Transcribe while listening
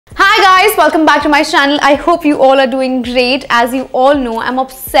Hi guys, welcome back to my channel. I hope you all are doing great. As you all know, I'm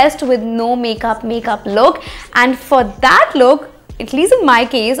obsessed with no makeup look, and for that look, at least in my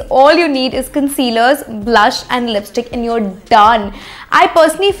case, all you need is concealers, blush and lipstick and you're done. I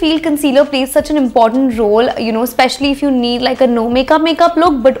personally feel concealer plays such an important role, especially if you need like a no makeup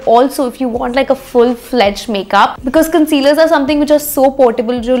look, but also if you want like a full-fledged makeup, because concealers are something which are so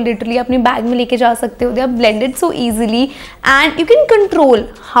portable, जो literally अपने bag में लेके जा सकते हो. They are blended so easily and you can control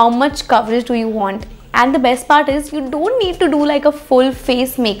how much coverage do you want. And the best part is you don't need to do like a full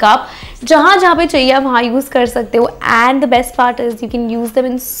face makeup. जहाँ पे चाहिए आप वहाँ use कर सकते हो. And the best part is you can use them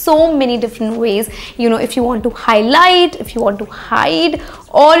in so many different ways. If you want to highlight, if you want to hide,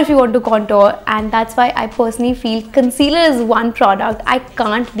 or if you want to contour. And that's why I personally feel concealer is one product I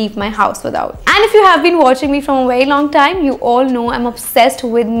can't leave my house without. And if you have been watching me from a very long time, you all know I'm obsessed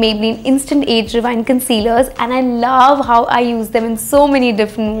with Maybelline Instant Age Rewind concealers, and I love how I use them in so many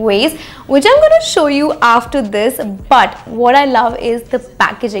different ways, which I'm going to show you after this. But what I love is the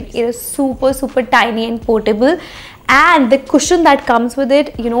packaging. It is super tiny and portable, and the cushion that comes with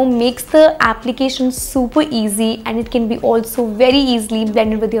it, makes the application super easy, and it can be also very easily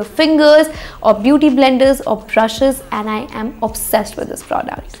blended with your fingers or beauty blenders or brushes, and I am obsessed with this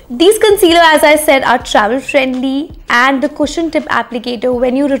product. These concealer, as I said, are travel friendly, and the cushion tip applicator,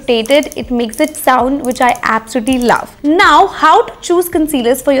 when you rotate it, it makes it sound, which I absolutely love. Now, how to choose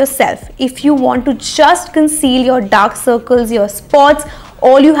concealers for yourself? If you want to just conceal your dark circles, your spots,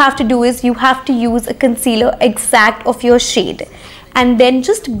 all you have to do is you have to use a concealer exact of your shade and then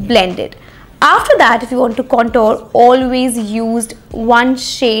just blend it. After that, if you want to contour, always use one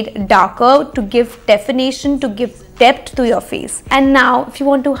shade darker to give definition, to give depth to your face. And now if you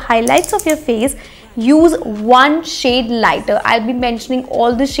want to highlights of your face, use one shade lighter. I'll be mentioning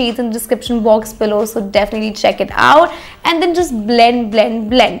all the shades in the description box below, so definitely check it out, and then just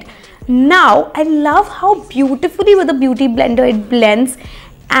blend. Now, I love how beautifully with the beauty blender it blends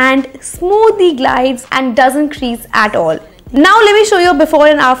and smoothly glides and doesn't crease at all. Now, let me show you a before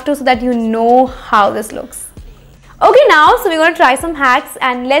and after so that you know how this looks. Okay, now, so we're going to try some hacks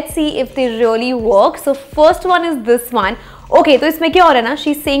and let's see if they really work. So, first one is this one. Okay, तो इसमें क्या हो रहा है ना,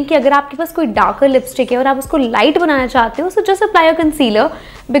 she's saying कि अगर आपके पास कोई darker lipstick है और आप उसको light बनाना चाहते हो, so just apply a concealer,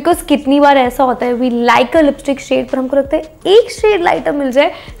 because कितनी बार ऐसा होता है, we like a lipstick shade पर हमको लगता है एक shade lighter मिल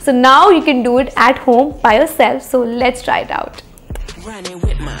जाए. So now you can do it at home by yourself. So let's try it out. Running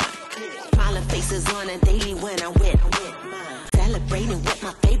with my smiling faces on a daily when I'm with celebrating with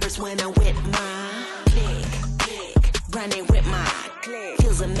my favorites when I'm with my running with my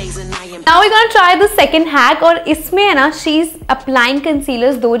feels amazing. I am. Now we're gonna try the second hack, और इसमें है ना, she's applying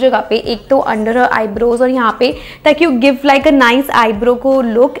concealers दो जगह पे, एक तो under her eyebrows और यहाँ पे, ताकि you give like a nice eyebrow को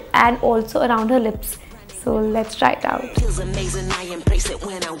look, and also around her lips. So let's try it out. Feels amazing. I embrace it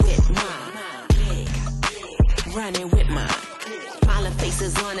when I'm with my running with my smiling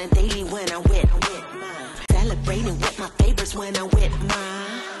faces on a daily when I'm with celebrating with my favorites when I'm with my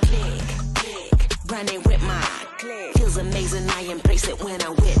running with my feels amazing. I embrace it when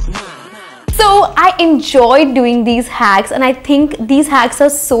I'm with my. So I enjoyed doing these hacks, and I think these hacks are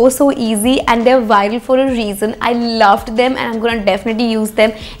so easy and they're viral for a reason. I loved them and I'm gonna definitely use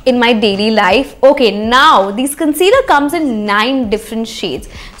them in my daily life. Okay, now this concealer comes in 9 different shades.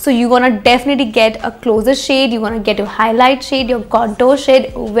 So you're gonna definitely get a closer shade, you're gonna get your highlight shade, your contour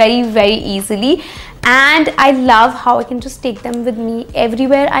shade very easily. And I love how I can just take them with me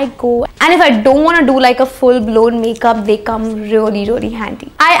everywhere I go. And if I don't want to do like a full-blown makeup, they come really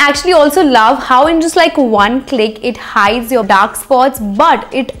handy. I actually also love how in just like one click it hides your dark spots,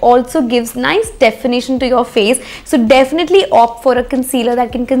 but it also gives nice definition to your face. So definitely opt for a concealer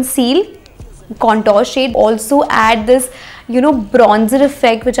that can conceal, contour shade, also add this bronzer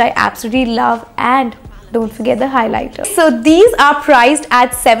effect, which I absolutely love, and don't forget the highlighter. So these are priced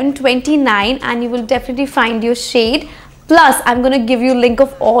at $7.29 and you will definitely find your shade. Plus, I'm going to give you a link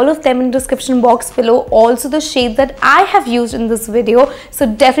of all of them in the description box below. Also the shades that I have used in this video. So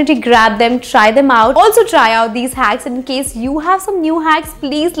definitely grab them, try them out. Also try out these hacks. In case you have some new hacks,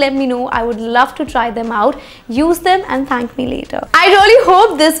 please let me know. I would love to try them out. Use them and thank me later. I really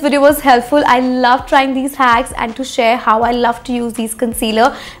hope this video was helpful. I love trying these hacks and to share how I love to use these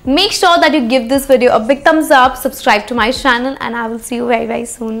concealer. Make sure that you give this video a big thumbs up, subscribe to my channel, and I will see you very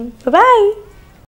soon. Bye-bye.